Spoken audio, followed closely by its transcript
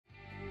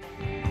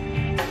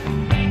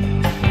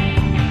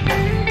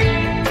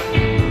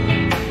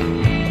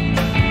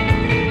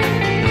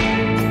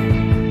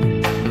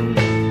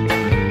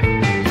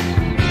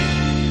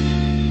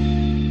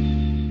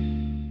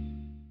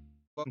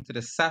to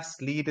the SaaS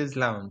Leaders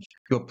Lounge,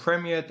 your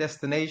premier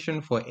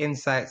destination for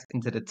insights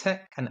into the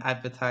tech and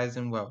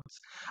advertising worlds.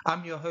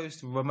 I'm your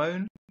host,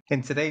 Ramon.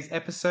 In today's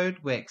episode,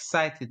 we're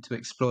excited to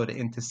explore the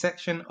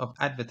intersection of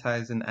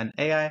advertising and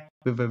AI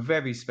with a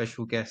very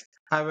special guest,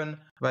 Arun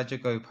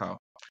Rajagopal,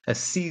 a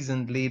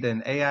seasoned leader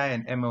in AI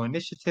and ML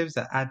initiatives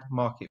at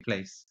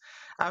adMarketplace.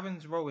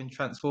 Arun's role in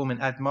transforming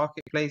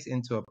adMarketplace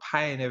into a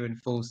pioneering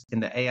force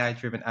in the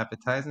AI-driven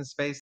advertising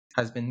space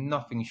has been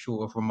nothing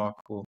short of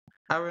remarkable.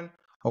 Arun,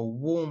 a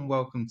warm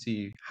welcome to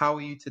you. How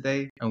are you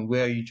today and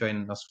where are you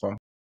joining us from?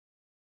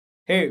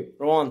 Hey,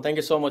 Rowan, thank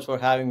you so much for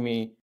having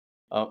me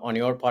on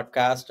your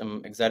podcast.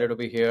 I'm excited to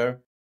be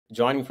here,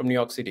 joining from New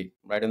York City,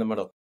 right in the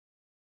middle.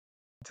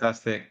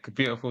 Fantastic.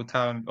 Beautiful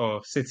town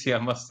or city, I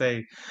must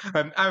say.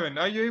 Arun,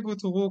 are you able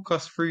to walk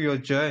us through your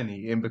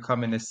journey in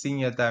becoming a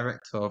senior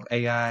director of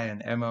AI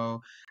and ML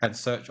and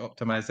search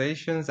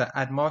optimizations at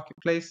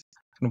adMarketplace?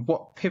 And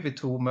what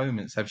pivotal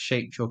moments have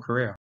shaped your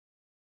career?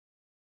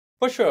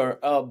 For sure.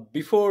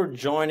 Before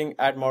joining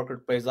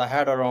adMarketplace, I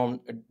had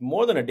around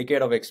more than a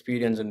decade of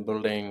experience in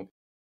building,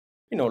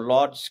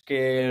 large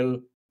scale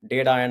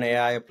data and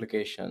AI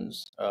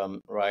applications,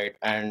 right?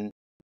 And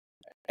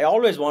I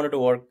always wanted to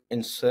work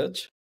in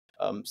search.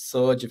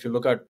 Search, if you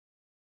look at,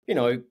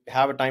 you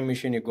have a time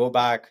machine, you go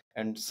back,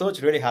 and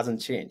search really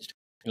hasn't changed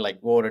in like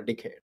over a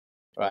decade,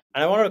 right?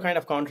 And I wanted to kind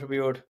of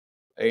contribute,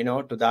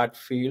 to that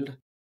field,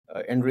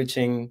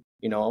 enriching,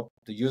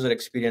 the user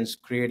experience,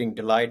 creating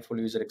delightful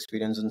user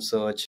experience in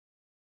search.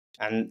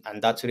 And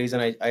that's the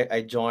reason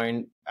I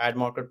joined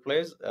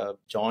adMarketplace,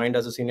 joined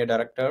as a senior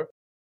director,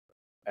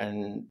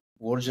 and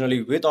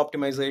originally with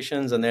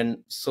optimizations, and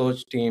then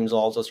search teams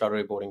also started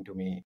reporting to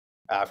me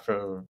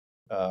after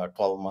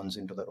 12 months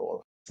into the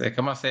role. Sick.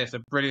 I must say it's a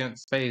brilliant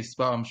space,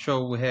 but I'm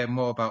sure we'll hear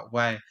more about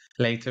why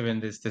later in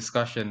this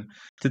discussion.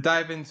 To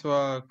dive into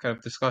our kind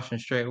of discussion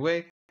straight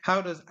away, how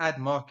does Ad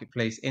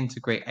Marketplace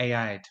integrate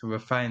AI to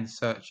refine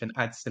search and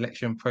ad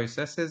selection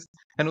processes?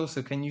 And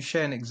also, can you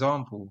share an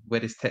example where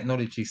this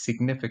technology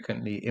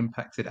significantly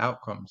impacted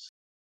outcomes?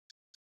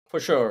 For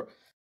sure.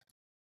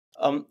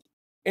 Um,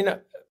 in a,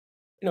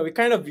 we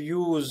kind of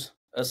use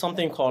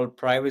something called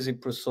privacy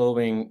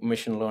preserving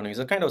machine learning. It's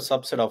a kind of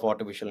subset of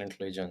artificial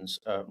intelligence,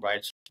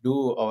 right? To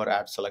do our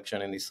ad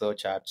selection in the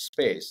search ad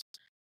space.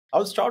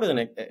 I'll start with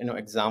an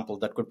example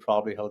that could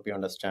probably help you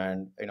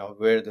understand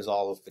where this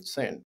all fits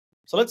in.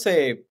 So let's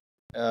say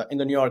in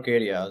the New York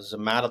area, there's a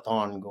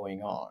marathon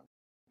going on,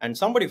 and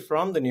somebody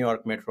from the New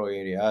York metro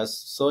area is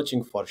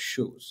searching for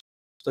shoes.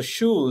 So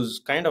shoes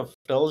kind of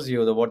tells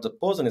you what the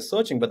person is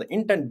searching, but the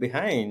intent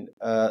behind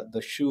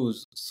the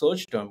shoes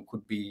search term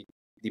could be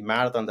the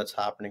marathon that's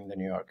happening in the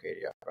New York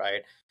area,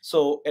 right?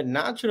 So a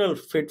natural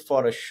fit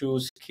for a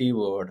shoes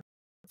keyword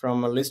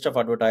from a list of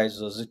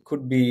advertisers, it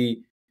could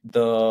be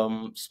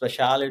the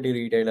specialty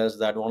retailers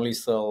that only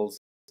sells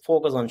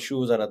focus on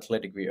shoes or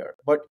athletic wear.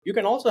 But you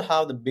can also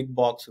have the big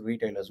box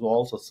retailers who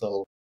also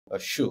sell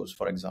shoes,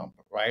 for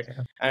example, right?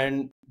 Yeah.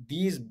 And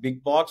these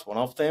big box, one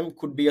of them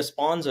could be a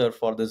sponsor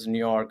for this New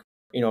York,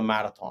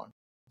 marathon.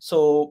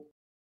 So,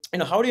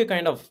 how do you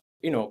kind of,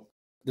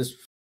 this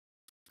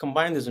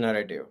combine this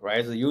narrative,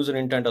 right? The user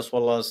intent as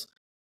well as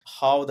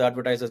how the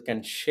advertisers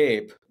can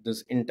shape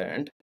this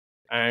intent,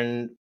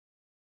 and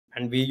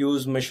we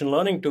use machine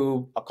learning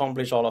to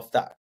accomplish all of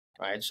that,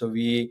 right? So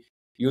we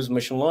use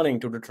machine learning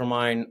to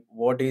determine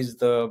what is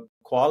the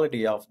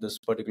quality of this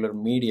particular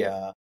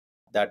media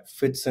that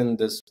fits in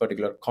this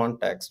particular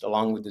context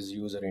along with this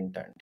user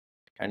intent.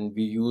 And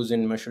we use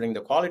in measuring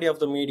the quality of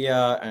the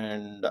media,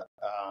 and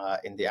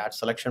in the ad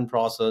selection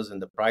process, in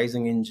the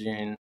pricing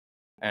engine,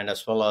 and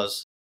as well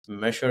as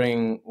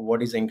measuring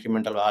what is the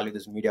incremental value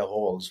this media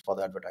holds for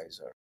the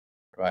advertiser,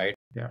 right?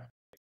 Yeah.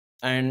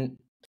 And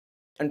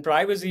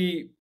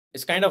privacy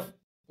is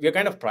we're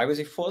kind of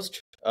privacy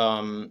first.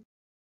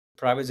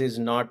 Privacy is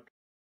not,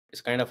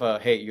 it's kind of a,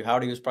 hey, you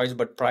have to use privacy,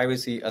 but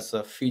privacy as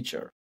a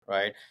feature,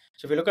 right?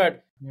 So if you look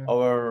at Yeah.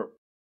 our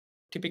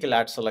typical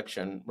ad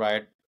selection,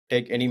 right?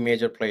 Take any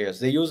major players,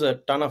 they use a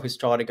ton of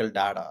historical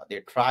data, they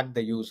track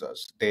the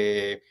users,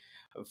 they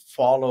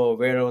follow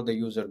wherever the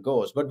user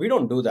goes, but we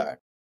don't do that.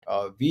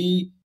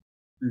 We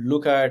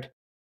look at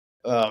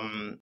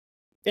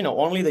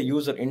only the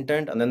user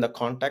intent and then the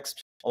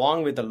context,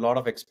 along with a lot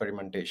of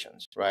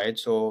experimentations, right?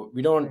 So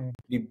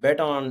we bet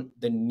on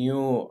the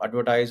new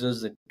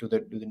advertisers to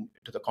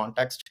the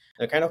context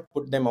and kind of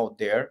put them out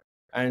there,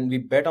 and we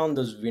bet on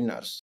those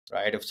winners,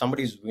 right? If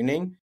somebody's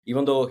winning,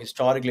 even though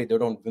historically they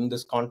don't win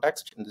this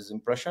context in this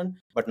impression,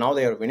 but now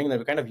they are winning, then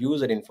we kind of use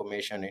that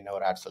information in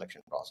our ad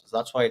selection process.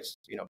 That's why it's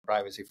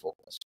privacy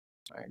focused,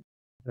 right?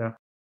 Yeah.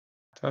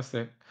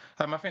 Fantastic.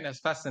 I think that's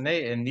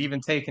fascinating.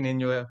 Even taking in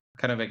your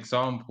kind of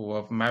example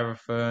of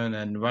marathon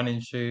and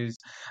running shoes,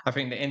 I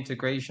think the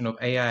integration of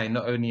AI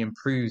not only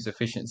improves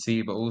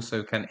efficiency but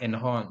also can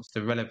enhance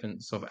the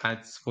relevance of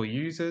ads for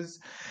users.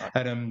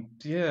 Right. And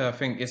yeah, I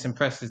think it's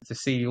impressive to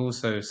see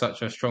also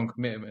such a strong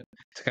commitment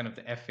to kind of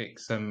the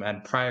ethics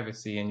and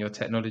privacy in your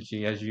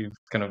technology, as you've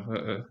kind of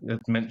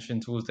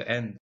mentioned towards the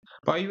end.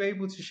 But are you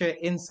able to share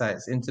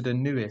insights into the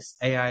newest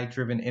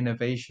AI-driven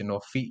innovation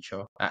or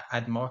feature at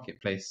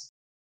adMarketplace?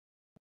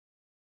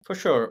 For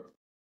sure.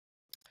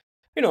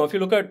 If you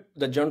look at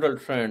the general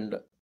trend,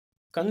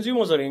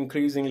 consumers are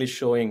increasingly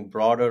showing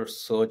broader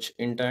search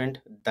intent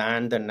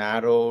than the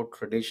narrow,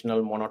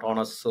 traditional,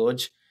 monotonous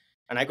search.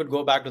 And I could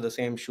go back to the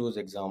same shoes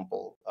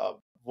example.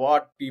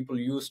 What people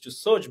used to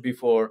search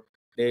before,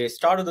 they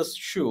started the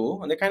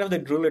shoe and they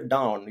drill it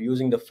down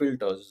using the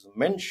filters,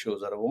 men's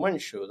shoes or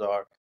women's shoes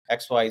or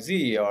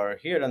XYZ or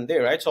here and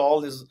there, right? So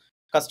all this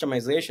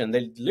customization,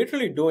 they're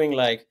literally doing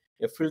like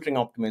a filtering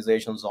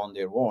optimizations on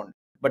their own.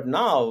 But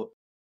now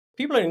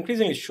people are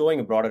increasingly showing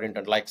a broader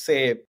intent. Like,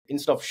 say,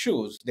 instead of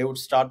shoes, they would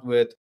start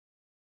with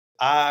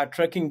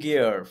trekking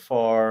gear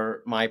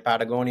for my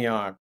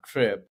Patagonia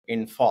trip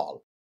in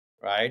fall,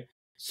 right?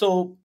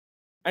 So,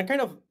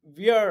 and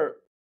we are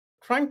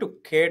trying to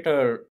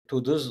cater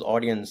to this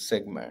audience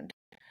segment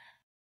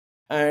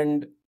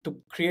and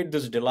to create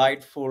this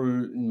delightful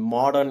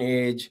modern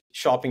age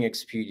shopping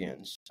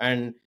experience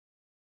and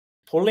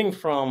pulling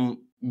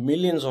from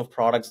millions of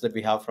products that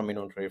we have from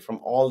inventory from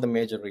all the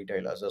major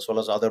retailers as well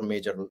as other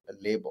major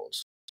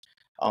labels,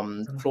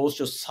 close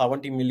to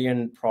 70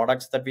 million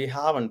products that we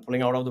have, and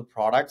pulling out of the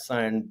products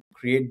and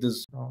create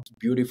this Oh.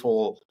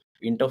 beautiful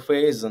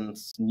interface and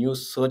new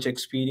search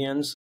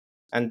experience,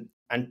 and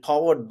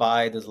powered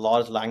by these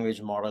large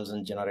language models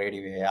and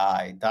generative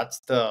AI.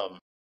 That's the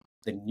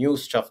new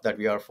stuff that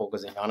we are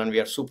focusing on, and we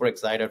are super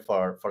excited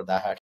for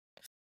that.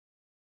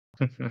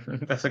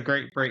 That's a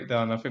great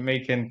breakdown. I think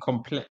making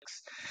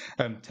complex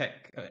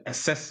tech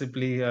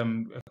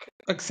accessible,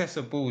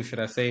 should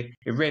I say,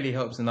 it really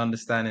helps in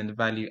understanding the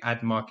value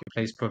ad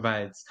marketplace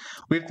provides.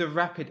 With the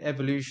rapid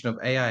evolution of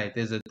AI,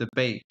 there's a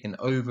debate in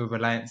over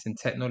reliance in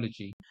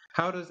technology.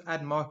 How does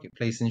ad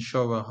marketplace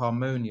ensure a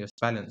harmonious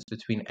balance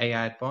between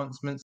AI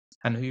advancements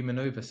and human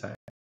oversight?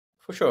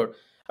 For sure.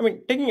 I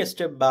mean, taking a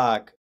step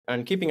back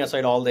and keeping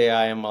aside all the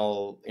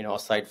AIML,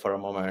 aside for a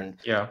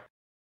moment, Yeah.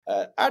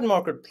 ad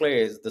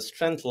marketplace, the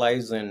strength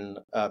lies in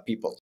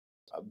people.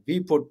 We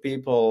put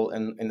people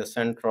in the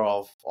center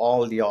of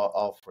all the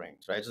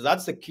offerings, right? So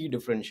that's the key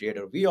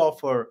differentiator. We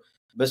offer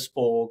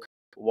bespoke,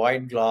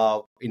 white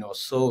glove,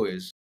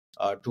 service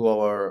to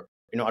our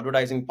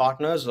advertising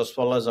partners as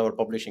well as our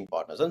publishing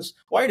partners. And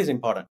why it is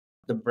important?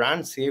 The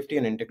brand safety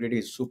and integrity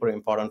is super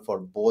important for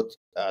both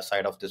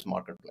side of this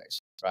marketplace,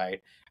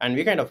 right? And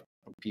we put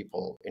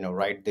people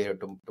right there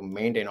to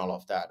maintain all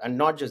of that, and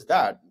not just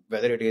that,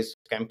 whether it is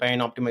campaign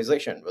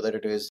optimization, whether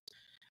it is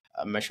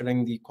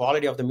measuring the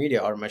quality of the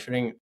media or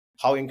measuring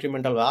how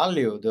incremental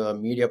value the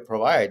media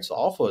provides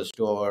offers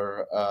to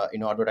our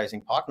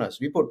advertising partners.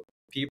 We put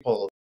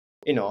people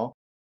you know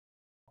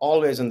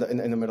always in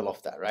the middle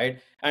of that, right?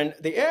 And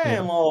the Yeah.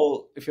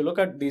 AIML, if you look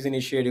at these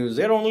initiatives,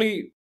 they're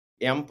only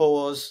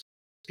empowers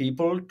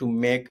people to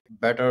make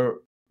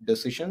better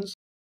decisions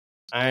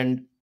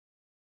and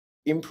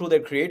improve their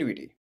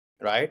creativity,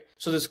 right?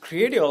 So this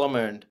creative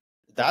element,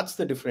 that's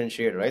the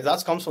differentiator, right?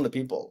 That comes from the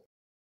people.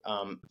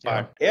 Yeah.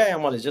 But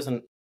AIML is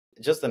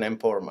just an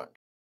empowerment,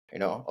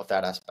 of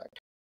that aspect.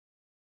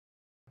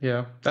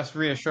 Yeah, that's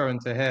reassuring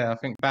to hear. I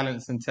think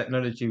balancing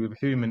technology with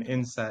human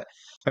insight,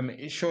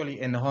 it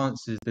surely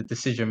enhances the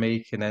decision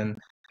making and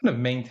kind of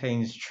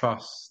maintains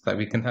trust that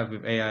we can have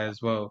with AI as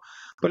well.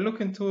 But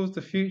looking towards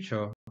the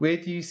future, where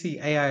do you see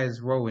AI's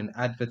role in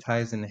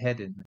advertising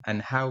heading,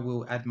 and how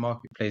will Ad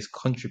Marketplace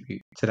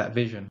contribute to that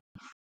vision?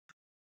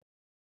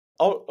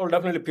 I'll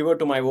definitely pivot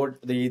to my word,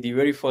 the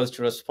very first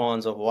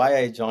response of why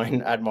I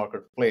joined Ad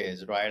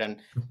Marketplace, right?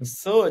 And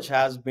search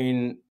has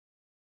been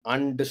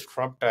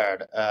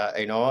undisrupted,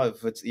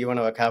 if it's even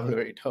a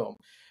vocabulary term,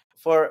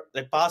 for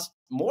the past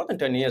more than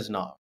 10 years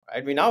now,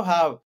 right? We now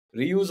have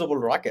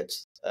reusable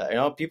rockets,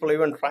 people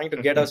even trying to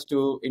get us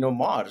to,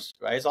 Mars,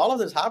 right? So all of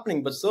this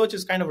happening, but search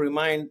is kind of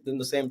remained in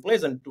the same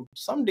place. And to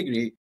some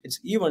degree, it's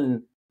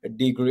even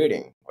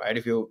degrading, right?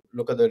 If you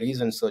look at the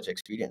recent search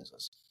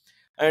experiences.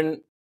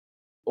 And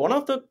one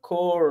of the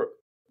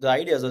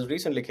ideas that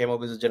recently came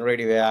up is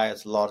generative AI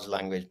as large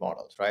language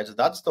models, right? So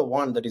that's the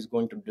one that is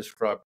going to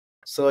disrupt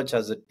search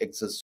as it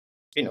exists,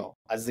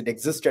 as it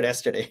existed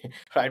yesterday,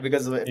 right?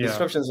 Because the Yeah.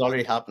 disruption is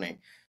already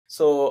happening.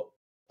 So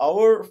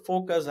our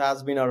focus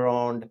has been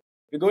around,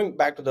 we're going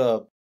back to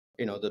the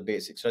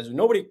basics, right? So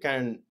nobody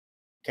can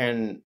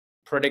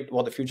predict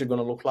what the future is going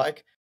to look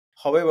like.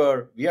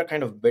 However, we are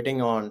kind of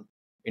betting on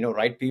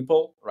right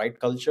people, right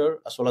culture,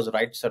 as well as the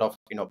right set of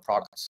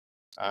products.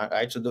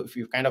 Right, so if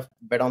you kind of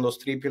bet on those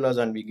three pillars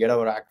and we get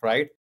our act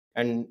right,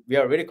 and we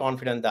are very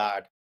confident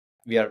that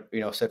we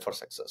are set for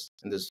success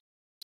in this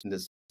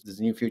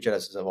new future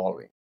as it's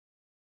evolving.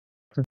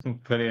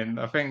 Brilliant.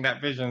 I think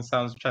that vision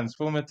sounds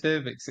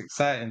transformative. It's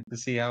exciting to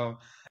see how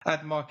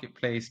Ad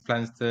Marketplace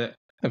plans to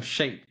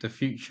shape the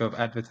future of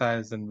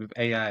advertising with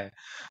AI.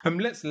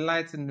 Let's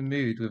lighten the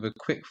mood with a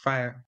quick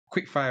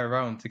fire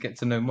round to get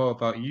to know more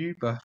about you,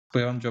 but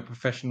beyond your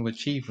professional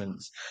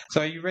achievements.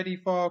 So, are you ready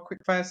for our quick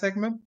fire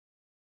segment?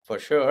 For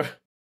sure.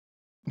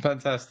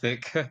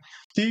 Fantastic.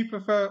 Do you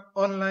prefer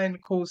online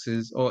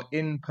courses or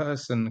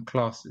in-person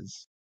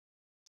classes?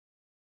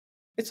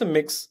 It's a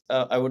mix,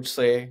 I would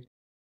say.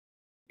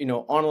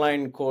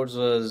 Online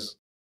courses,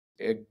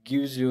 it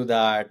gives you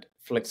that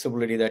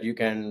flexibility that you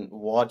can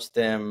watch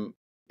them,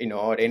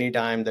 at any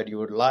time that you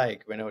would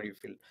like, whenever you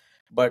feel.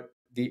 But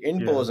the Yeah,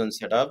 in-person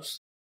setups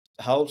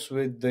helps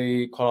with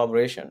the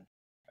collaboration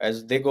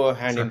as they go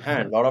hand in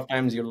hand. definitely. A lot of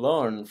times you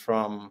learn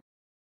from,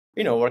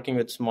 working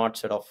with smart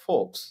set of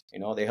folks.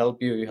 They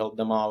help you, you help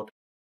them out.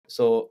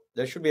 So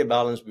there should be a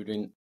balance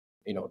between,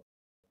 you know,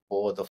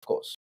 both, of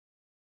course.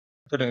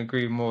 Couldn't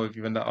agree more with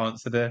you in that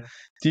answer there.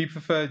 Do you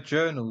prefer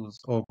journals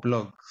or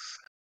blogs?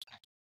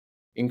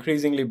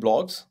 Increasingly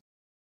blogs,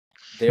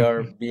 they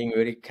are being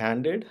very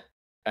candid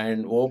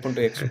and open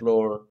to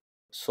explore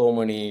so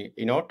many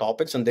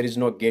topics, and there is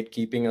no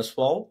gatekeeping as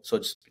well, so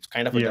it's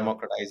kind of a Yeah,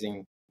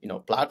 democratizing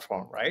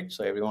platform, right?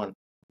 So everyone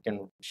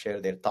can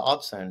share their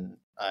thoughts, and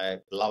I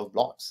love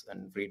blogs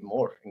and read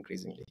more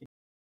increasingly.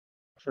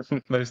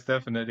 most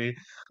definitely.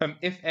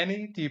 If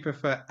any, do you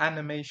prefer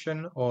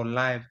animation or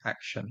live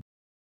action?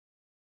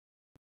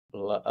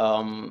 L-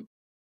 um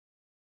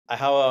I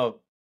have a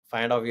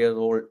 5.5 years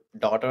old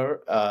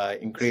daughter,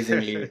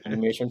 increasingly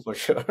animation for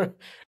sure.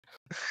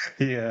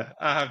 Yeah,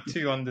 I have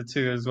two under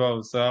two as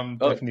well, so I'm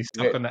Oh, definitely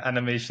stuck great. on the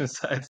animation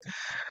side.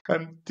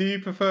 Do you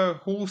prefer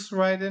horse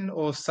riding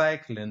or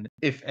cycling,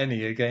 if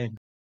any, again?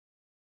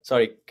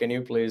 Sorry, can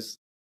you please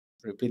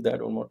repeat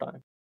that one more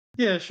time?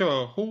 Yeah,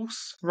 sure.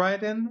 Horse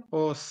riding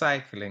or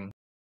cycling?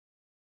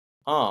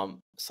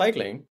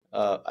 Cycling.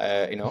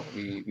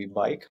 We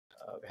bike.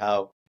 We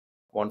have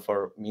one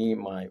for me,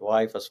 my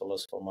wife, as well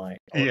as for our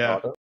Yeah,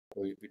 daughter.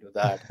 We do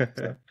that.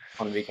 It's a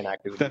fun weekend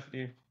activity.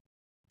 definitely.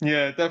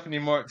 Yeah, definitely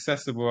more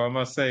accessible, I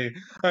must say.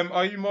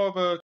 Are you more of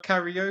a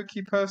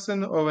karaoke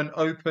person or an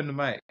open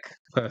mic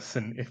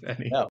person, if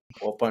any? Yeah,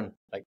 open.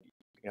 Like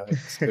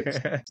it's good.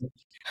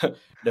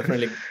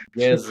 Definitely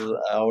gets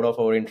out of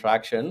our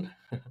interaction.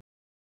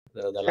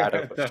 The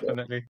latter for sure.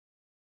 Definitely.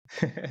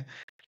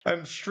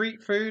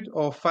 Street food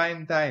or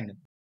fine dining?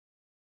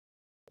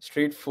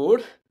 Street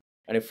food,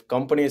 and if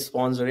company is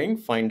sponsoring,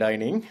 fine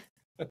dining.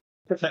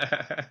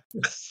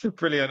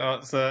 Brilliant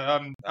answer.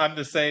 I'm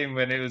the same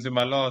when it was in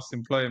my last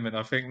employment.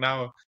 I think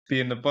now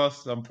being the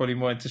boss, I'm probably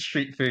more into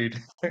street food.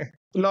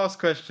 Last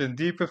question.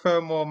 Do you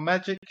prefer more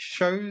magic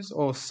shows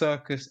or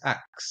circus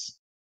acts?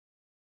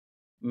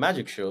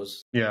 Magic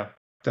shows. Yeah,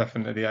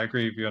 definitely. I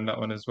agree with you on that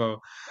one as well.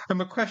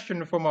 A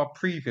question from our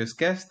previous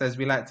guest, as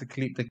we like to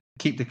keep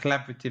the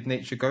collaborative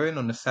nature going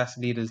on the SaaS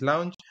Leaders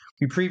Lounge.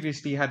 We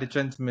previously had a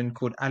gentleman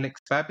called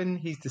Alex Babin.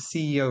 He's the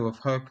CEO of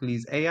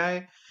Hercules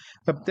AI.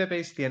 They're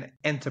basically an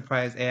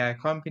enterprise AI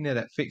company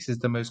that fixes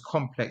the most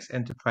complex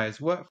enterprise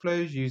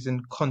workflows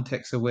using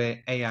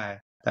context-aware AI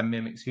that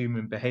mimics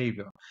human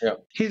behavior. Yeah.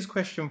 His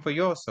question for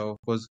yourself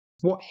was,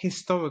 what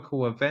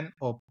historical event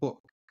or book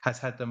has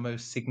had the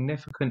most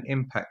significant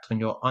impact on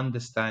your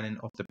understanding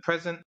of the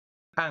present,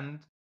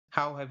 and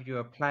how have you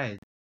applied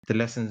the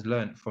lessons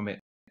learned from it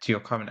to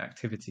your current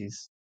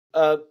activities?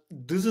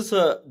 This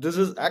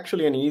is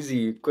actually an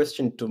easy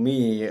question to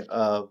me.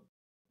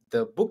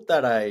 The book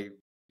that I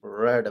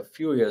read a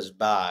few years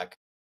back,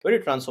 very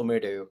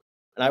transformative,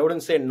 and I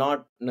wouldn't say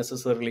not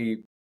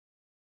necessarily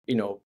you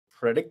know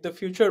predict the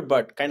future,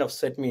 but kind of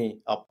set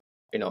me up,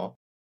 you know,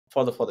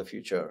 for the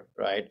future,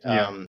 right?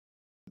 Yeah,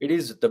 It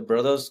is the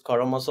brothers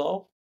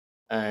Karamazov,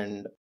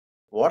 and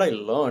what I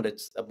learned,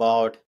 it's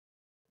about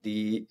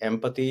the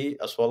empathy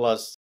as well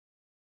as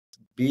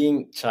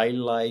being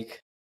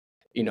childlike,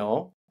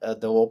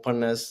 the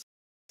openness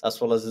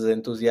as well as his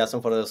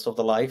enthusiasm for the rest of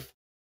the life.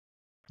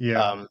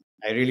 yeah.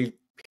 I really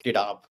picked it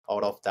up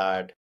out of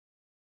that.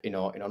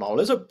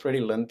 Novels are pretty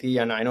lengthy,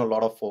 and I know a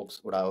lot of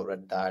folks would have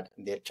read that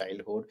in their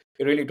childhood.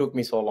 It really took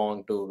me so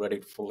long to read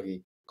it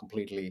fully,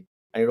 completely,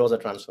 and it was a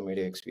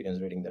transformative experience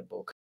reading that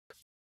book.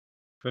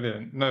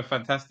 Brilliant. No,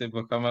 fantastic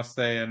book, I must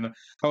say. And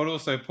I will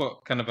also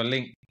put kind of a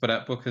link for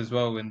that book as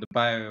well in the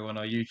bio on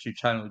our YouTube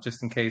channel,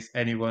 just in case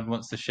anyone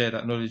wants to share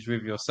that knowledge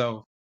with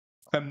yourself.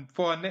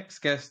 For our next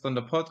guest on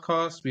the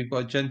podcast, we've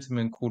got a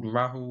gentleman called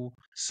Rahul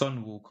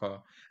Sonwalker,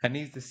 and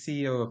he's the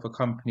CEO of a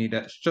company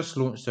that's just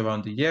launched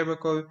around a year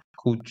ago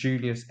called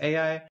Julius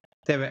AI.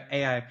 They're an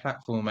AI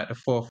platform at the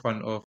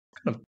forefront of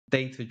kind of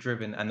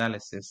data-driven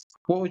analysis.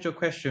 What would your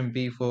question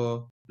be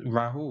for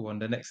Rahul on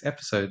the next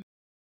episode?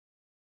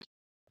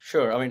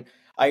 Sure. I mean,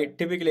 I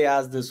typically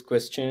ask this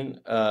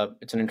question.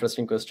 It's an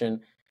interesting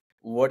question.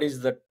 What is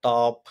the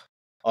top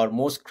or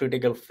most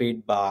critical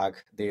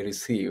feedback they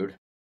received,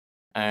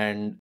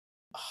 and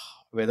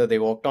whether they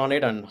worked on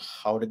it, and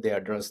how did they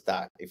address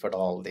that, if at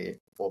all they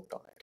worked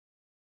on it?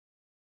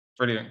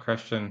 Brilliant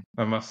question,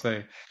 I must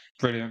say.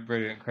 Brilliant,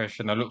 brilliant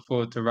question. I look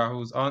forward to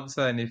Rahul's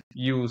answer. And if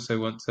you also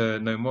want to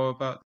know more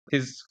about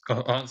his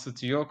answer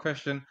to your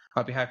question,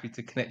 I'll be happy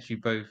to connect you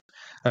both.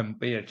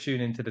 But yeah,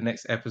 tune into the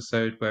next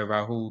episode where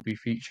Rahul will be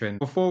featuring.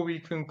 Before we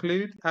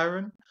conclude,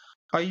 Aaron,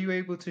 are you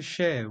able to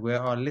share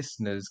where our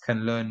listeners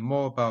can learn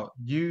more about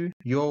you,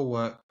 your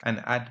work, and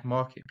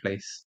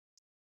adMarketplace?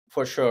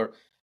 For sure.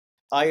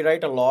 I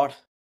write a lot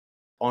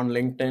on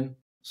LinkedIn.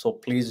 So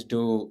please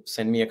do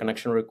send me a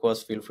connection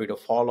request. Feel free to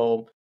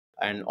follow.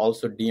 and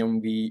also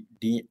DM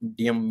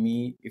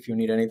me if you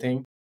need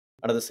anything.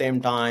 And at the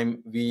same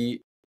time,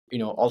 we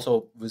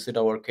also visit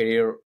our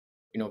career.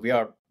 We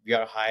are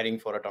hiring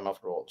for a ton of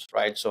roles,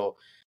 right? So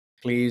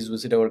please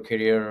visit our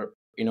career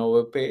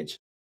webpage,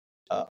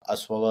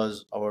 as well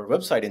as our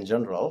website in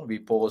general. We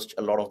post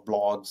a lot of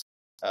blogs,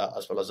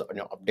 as well as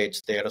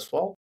updates there as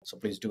well. So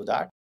please do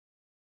that.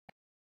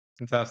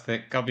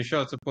 Fantastic. I'll be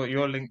sure to put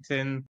your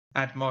LinkedIn,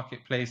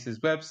 adMarketplace's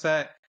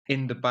website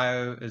in the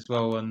bio as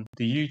well on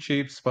the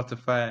YouTube,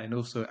 Spotify, and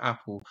also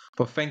Apple.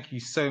 But thank you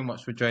so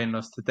much for joining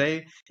us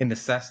today in the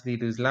SaaS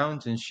Leaders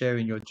Lounge and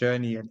sharing your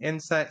journey and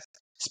insights.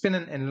 It's been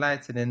an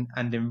enlightening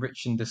and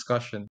enriching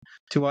discussion.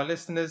 To our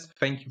listeners,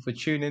 thank you for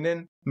tuning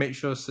in. Make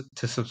sure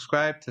to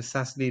subscribe to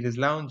SaaS Leaders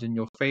Lounge in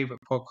your favorite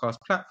podcast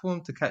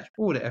platform to catch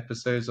all the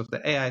episodes of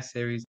the AI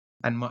series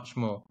and much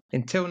more.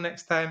 Until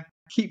next time,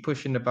 keep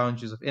pushing the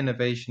boundaries of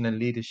innovation and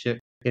leadership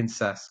in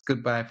SaaS.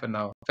 Goodbye for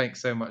now.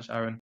 Thanks so much,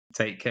 Aaron.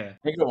 Take care.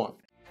 Thank you,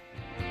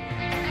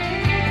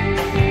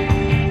 everyone.